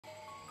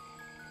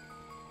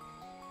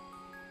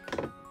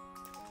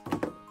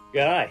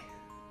G'day,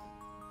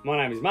 my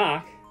name is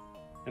Mark,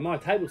 and my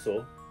table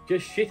saw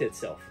just shit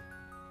itself.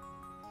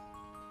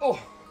 Oh,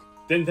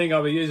 didn't think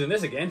I'd be using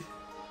this again.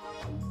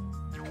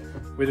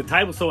 With the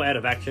table saw out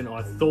of action,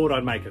 I thought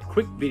I'd make a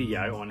quick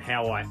video on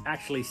how I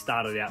actually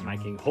started out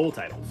making haul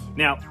tables.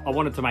 Now, I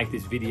wanted to make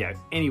this video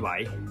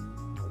anyway.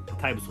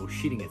 The table saw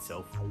shitting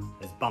itself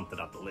has bumped it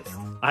up the list.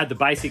 I had the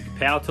basic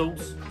power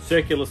tools,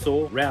 circular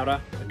saw,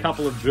 router, a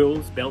couple of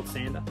drills, belt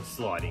sander,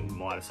 sliding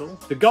miter saw.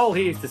 The goal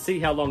here is to see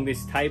how long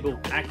this table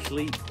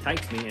actually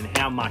takes me and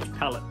how much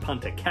pallet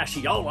punter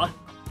cassiola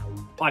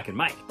I can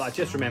make. But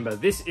just remember,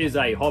 this is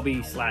a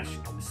hobby slash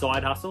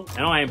side hustle,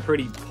 and I am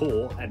pretty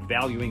poor at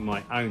valuing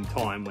my own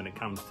time when it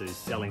comes to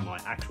selling my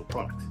actual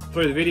products.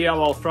 Through the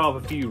video, I'll throw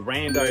up a few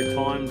rando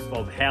times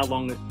of how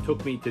long it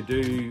took me to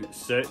do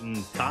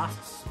certain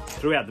tasks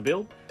throughout the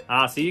build,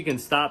 so you can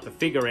start to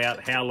figure out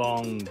how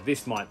long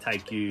this might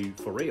take you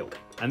for real.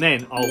 And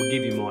then I'll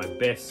give you my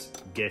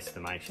best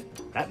guesstimation.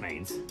 That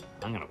means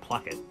I'm gonna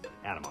pluck it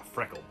out of my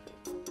freckle.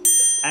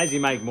 As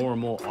you make more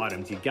and more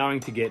items, you're going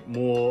to get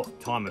more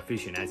time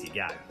efficient as you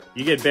go.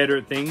 You get better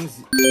at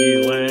things,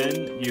 you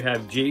learn, you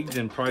have jigs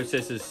and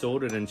processes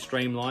sorted and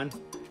streamlined.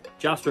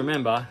 Just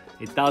remember,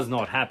 it does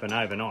not happen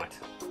overnight.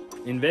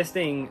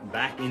 Investing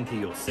back into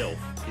yourself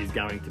is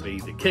going to be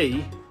the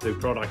key to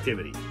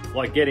productivity.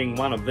 Like getting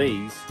one of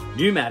these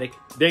pneumatic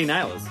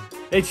denailers.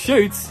 It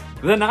shoots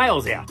the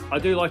nails out. I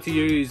do like to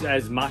use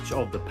as much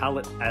of the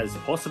pallet as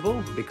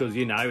possible because,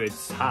 you know,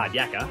 it's hard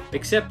yakka,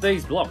 except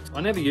these blocks.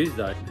 I never use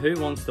those. Who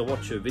wants to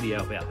watch a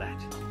video about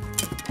that?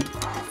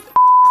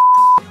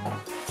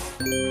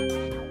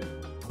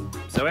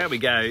 So out we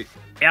go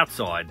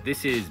outside.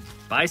 This is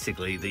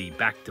basically the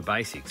back to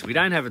basics. We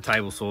don't have a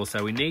table saw,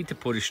 so we need to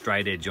put a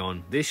straight edge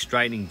on. This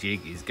straightening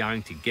jig is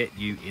going to get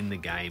you in the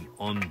game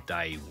on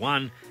day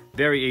one.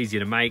 Very easy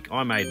to make.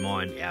 I made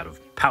mine out of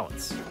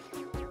pallets.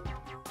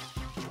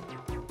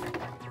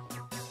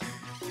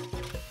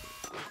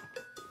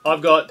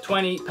 I've got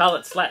 20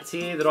 pallet slats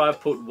here that I've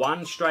put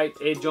one straight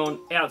edge on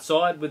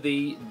outside with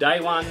the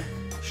day one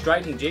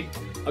straightening jig.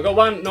 I've got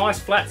one nice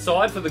flat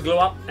side for the glue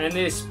up and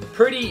this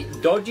pretty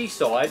dodgy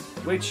side,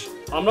 which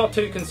I'm not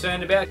too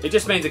concerned about. It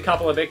just means a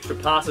couple of extra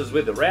passes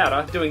with the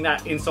router. Doing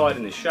that inside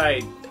in the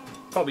shade,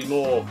 probably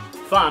more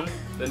fun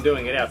than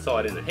doing it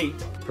outside in the heat.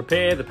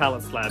 Prepare the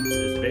pallet slabs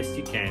as best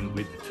you can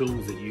with the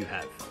tools that you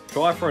have.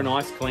 Try for a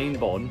nice clean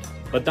bond,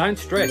 but don't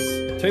stress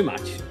too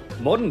much.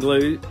 Modern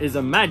glue is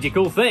a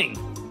magical thing.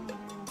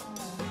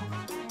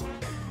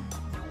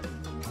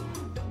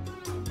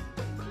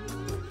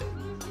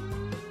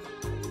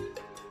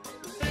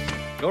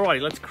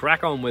 Alrighty, let's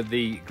crack on with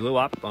the glue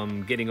up.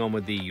 I'm getting on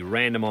with the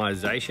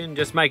randomization,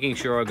 just making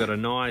sure I've got a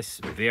nice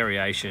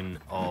variation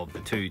of the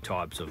two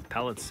types of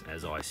pallets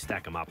as I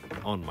stack them up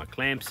on my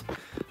clamps.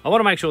 I want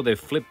to make sure they're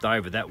flipped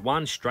over. That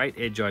one straight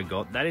edge I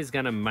got, that is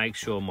going to make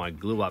sure my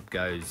glue up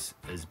goes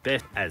as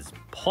best as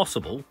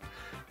possible.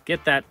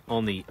 Get that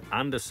on the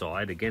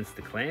underside against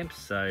the clamps,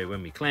 so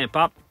when we clamp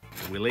up,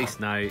 we at least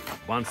know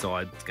one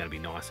side is going to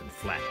be nice and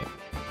flat.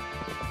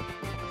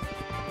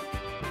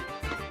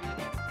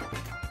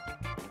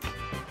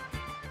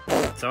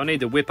 So I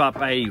need to whip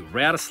up a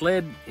router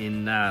sled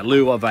in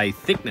lieu of a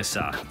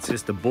thicknesser. It's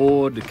just a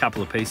board, a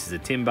couple of pieces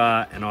of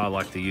timber, and I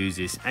like to use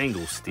this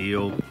angle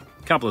steel,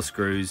 a couple of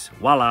screws,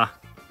 voila,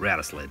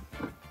 router sled.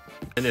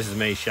 And this is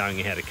me showing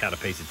you how to cut a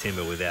piece of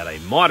timber without a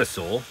miter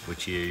saw,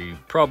 which you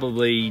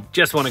probably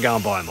just want to go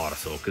and buy a miter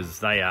saw because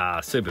they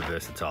are super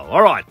versatile.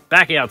 All right,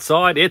 back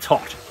outside, it's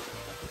hot.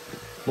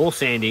 More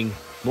sanding,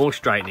 more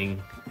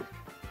straightening,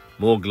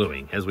 more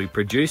gluing as we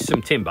produce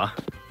some timber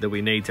that we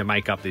need to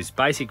make up this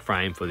basic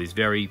frame for this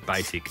very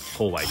basic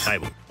hallway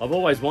table. I've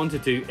always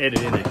wanted to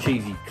edit in a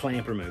cheesy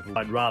clamp removal.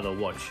 I'd rather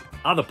watch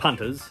other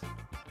punters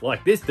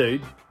like this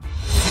dude,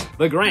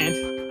 the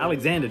Grant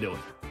Alexander, do it.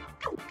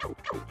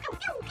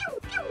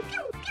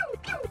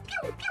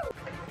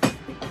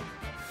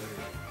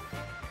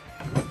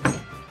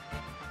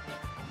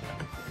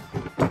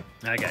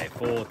 Okay,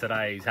 for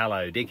today's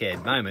hello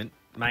dickhead moment,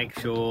 make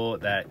sure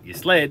that your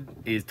sled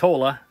is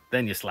taller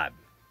than your slab.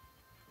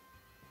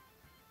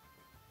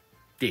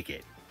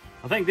 Dickhead.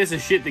 I think this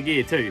is shit the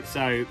gear too,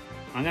 so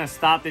I'm going to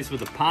start this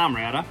with a palm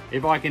router.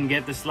 If I can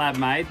get the slab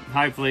made,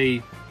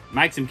 hopefully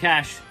make some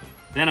cash,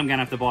 then I'm going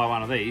to have to buy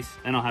one of these.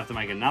 Then I'll have to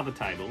make another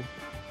table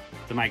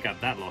to make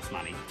up that lost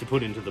money to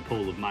put into the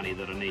pool of money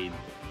that I need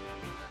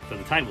for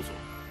the table saw.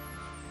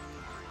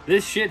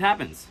 This shit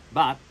happens,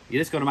 but you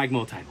just got to make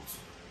more tables,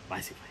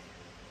 basically.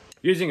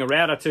 Using a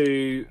router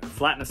to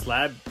flatten a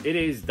slab, it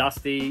is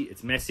dusty,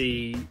 it's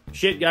messy,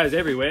 shit goes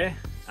everywhere.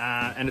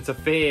 And it's a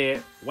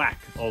fair whack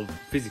of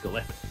physical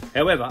effort.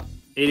 However,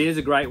 it is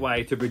a great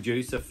way to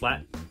produce a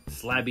flat,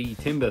 slabby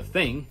timber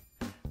thing,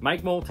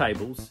 make more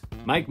tables,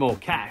 make more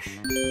cash,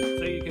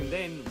 so you can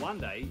then one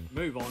day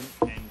move on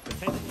and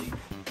potentially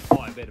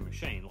buy a better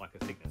machine like a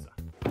thicknesser.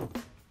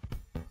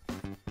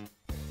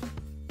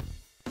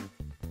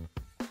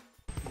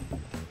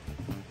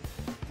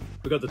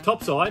 We've got the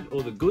top side,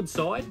 or the good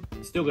side,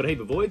 still got a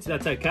heap of voids,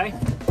 that's okay.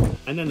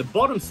 And then the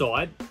bottom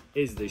side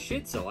is the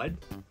shit side,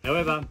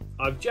 However,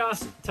 I've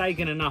just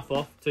taken enough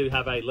off to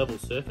have a level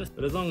surface,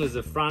 but as long as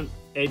the front,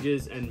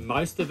 edges, and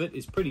most of it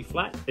is pretty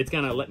flat, it's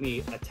gonna let me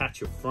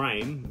attach a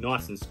frame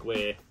nice and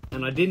square.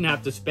 And I didn't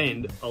have to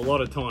spend a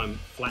lot of time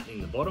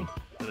flattening the bottom.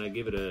 I'm gonna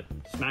give it a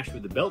smash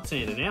with the belt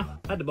sander now.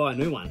 I had to buy a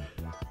new one.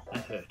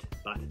 That hurt,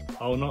 but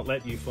I will not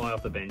let you fly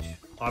off the bench.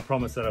 I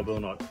promise that I will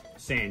not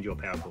sand your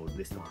power cord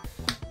this time.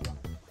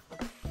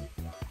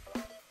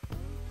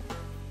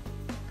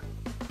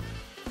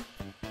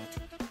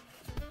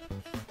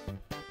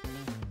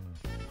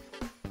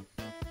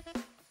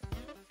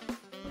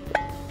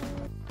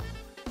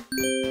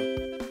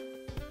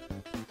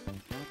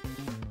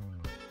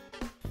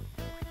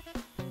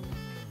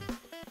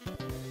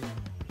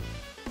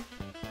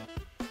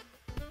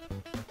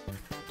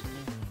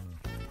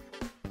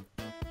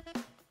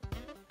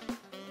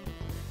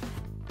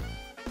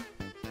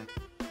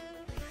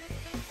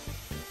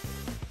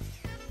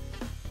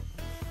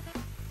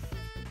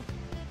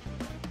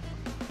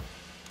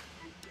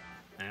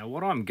 Now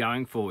what I'm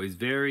going for is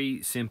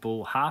very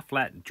simple half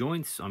flat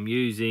joints. I'm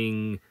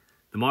using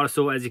the miter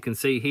saw, as you can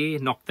see here.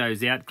 Knock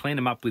those out, clean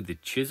them up with the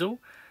chisel.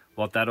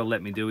 What that'll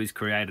let me do is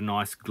create a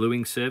nice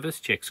gluing surface,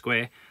 check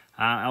square.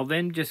 I'll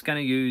then just going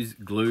to use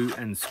glue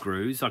and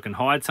screws. I can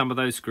hide some of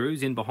those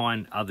screws in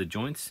behind other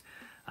joints.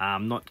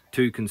 I'm not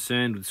too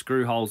concerned with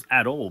screw holes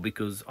at all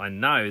because I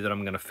know that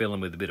I'm going to fill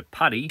them with a bit of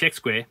putty. Check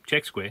square,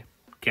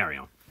 carry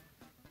on.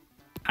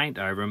 Paint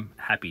over them,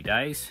 happy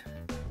days.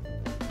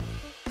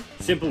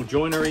 Simple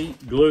joinery,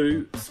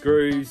 glue,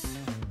 screws,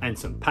 and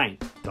some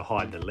paint to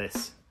hide the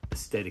less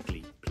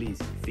aesthetically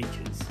pleasing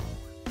features.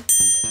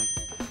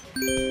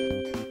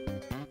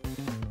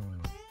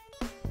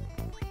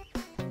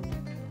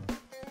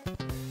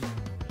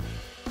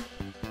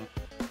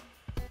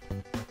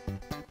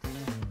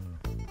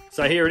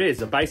 So here it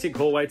is, a basic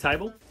hallway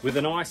table with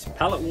a nice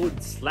pallet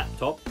wood slat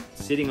top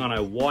sitting on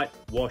a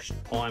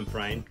whitewashed pine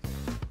frame.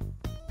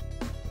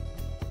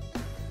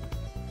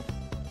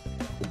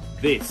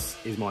 This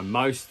is my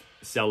most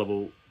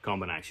sellable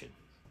combination.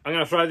 I'm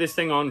going to throw this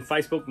thing on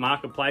Facebook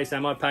Marketplace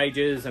and my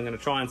pages. I'm going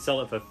to try and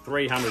sell it for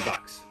 300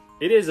 bucks.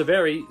 It is a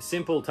very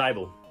simple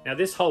table. Now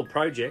this whole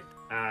project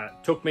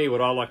took me what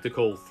I like to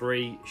call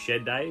 3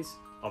 shed days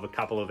of a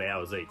couple of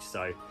hours each.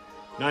 So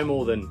no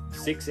more than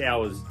 6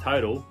 hours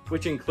total,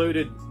 which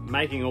included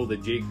making all the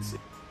jigs.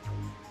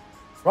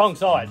 Wrong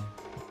side.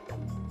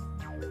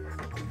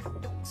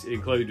 It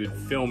included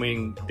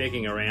filming,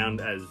 decking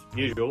around as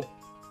usual.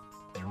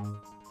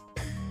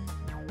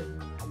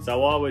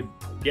 So I would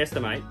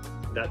guesstimate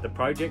that the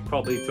project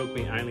probably took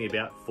me only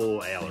about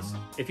 4 hours.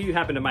 If you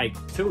happen to make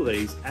 2 of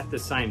these at the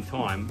same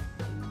time,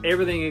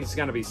 everything is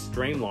going to be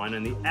streamlined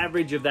and the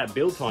average of that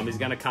build time is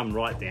going to come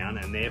right down,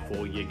 and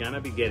therefore you're going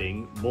to be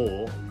getting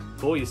more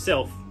for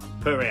yourself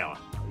per hour.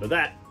 But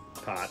that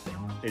part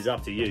is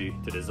up to you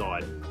to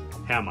decide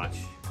how much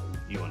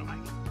you want to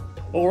make.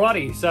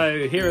 Alrighty,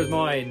 so here is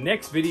my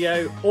next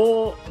video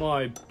or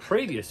my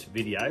previous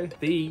video.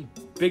 The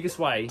biggest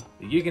way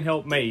that you can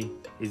help me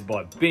is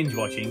by binge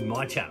watching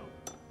my channel.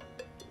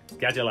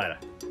 Catch you later.